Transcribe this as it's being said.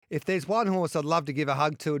If there's one horse I'd love to give a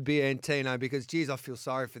hug to, it'd be Antino because, geez, I feel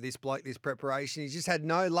sorry for this bloke, this preparation. He's just had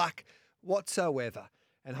no luck whatsoever.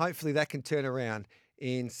 And hopefully that can turn around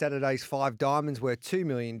in Saturday's Five Diamonds, worth $2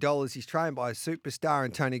 million. He's trained by a superstar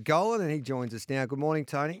in Tony Gollan, and he joins us now. Good morning,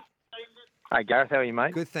 Tony. Hey, Gareth, how are you,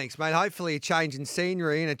 mate? Good, thanks, mate. Hopefully a change in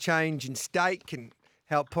scenery and a change in state can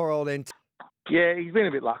help poor old Antino. Yeah, he's been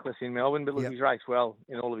a bit luckless in Melbourne, but look, Yep. he's raced well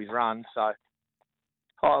in all of his runs. So,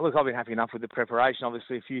 look, I've been happy enough with the preparation.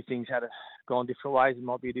 Obviously, a few things had gone different ways. It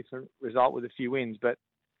might be a different result with a few wins, but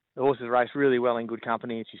the horse has raced really well in good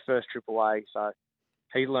company. It's his first trip away, so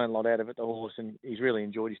he's learned a lot out of it, the horse, and he's really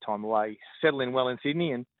enjoyed his time away. He's settled in well in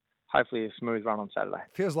Sydney, and hopefully a smooth run on Saturday.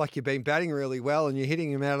 Feels like you've been batting really well and you're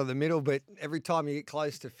hitting him out of the middle, but every time you get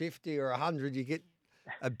close to 50 or 100, you get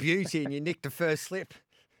a beauty and you nick the first slip.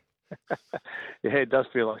 Yeah, it does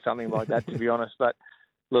feel like something like that, to be honest. But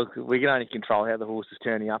look, we can only control how the horse is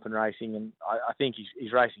turning up and racing, and I think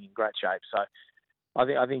he's racing in great shape. So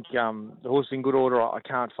I think the horse is in good order. I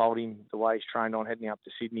can't fault him the way he's trained on heading up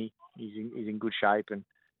to Sydney. He's in good shape, and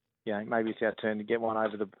maybe it's our turn to get one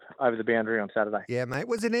over the boundary on Saturday. Yeah, mate.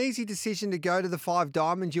 Was it an easy decision to go to the Five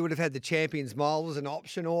Diamonds? You would have had the Champions Mile as an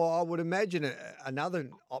option, or I would imagine another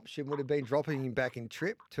option would have been dropping him back in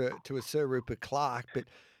trip to a Sir Rupert Clark, but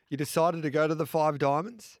you decided to go to the Five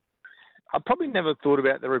Diamonds? I probably never thought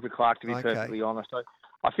about the Rupert Clark, to be perfectly honest.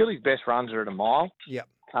 I feel his best runs are at a mile. Yep.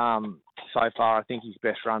 So far, I think his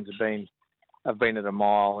best runs have been at a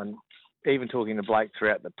mile, and even talking to Blake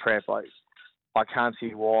throughout the prep, I can't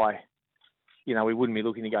see why, we wouldn't be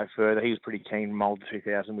looking to go further. He was pretty keen to mould the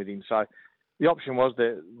 2000 with him. So the option was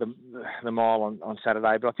the mile on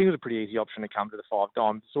Saturday, but I think it was a pretty easy option to come to the Five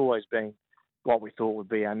Diamonds. It's always been what we thought would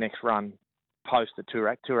be our next run post the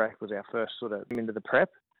Toorak. Toorak was our first sort of into the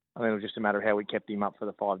prep. I think it was just a matter of how we kept him up for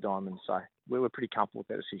the Five Diamonds. So we were pretty comfortable with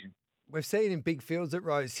that decision. We've seen in big fields at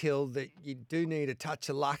Rose Hill that you do need a touch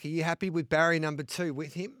of luck. Are you happy with Barry number 2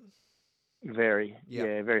 with him? Very, Yep.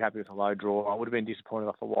 Yeah, very happy with a low draw. I would have been disappointed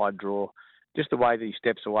off a wide draw. Just the way that he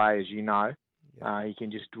steps away, as you know, Yep. he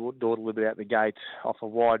can just dawdle a little bit out the gates off a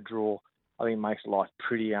wide draw. I think it makes life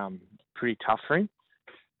pretty tough for him.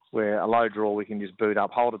 Where a low draw, we can just boot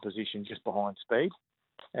up, hold a position just behind speed,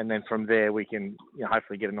 and then from there we can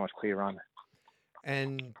hopefully get a nice clear run.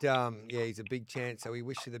 And, he's a big chance, so we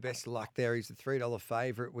wish you the best of luck there. He's the $3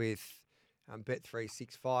 favourite with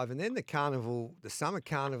Bet365. And then the summer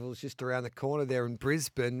carnival is just around the corner there in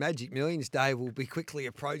Brisbane. Magic Millions Day will be quickly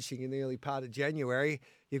approaching in the early part of January.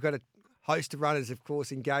 You've got a host of runners, of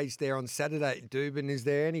course, engaged there on Saturday at Dubin. Is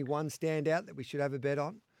there any one stand out that we should have a bet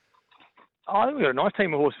on? I think we've got a nice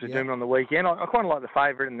team of horses at Yep. Dubin on the weekend. I quite like the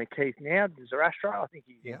favourite in the Keith now, Zarastro. I think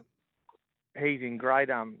he's in great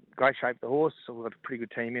shape, the horse. So we've got a pretty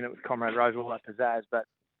good team in it with Comrade Rose, all that pizzazz. But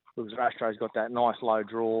Zarastro's got that nice low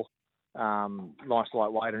draw, nice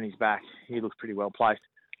light weight on his back. He looks pretty well placed.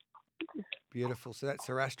 Beautiful. So that's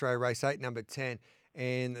Sarastro, race 8, number 10.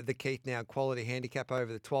 And the Keith now quality handicap over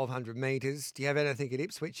the 1,200 metres. Do you have anything at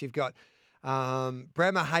Ipswich? You've got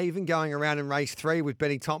Bremer Haven going around in race 3 with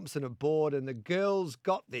Benny Thompson aboard. And the girls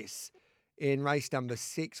got this in race number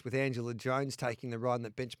 6 with Angela Jones taking the ride in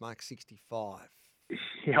that benchmark 65.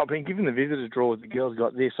 Yeah, I've been given the visitors draw. The girls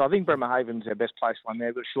got this. I think Bremer Haven's our best placed one there.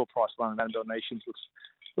 We've got a short price one, and Annabelle Nations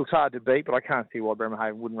looks hard to beat, but I can't see why Bremer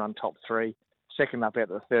Haven wouldn't run top 3. Second up out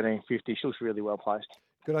to the 1350. She looks really well placed.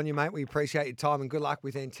 Good on you, mate. We appreciate your time and good luck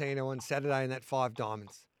with Antino on Saturday in that Five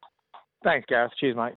Diamonds. Thanks, Gareth. Cheers, mate.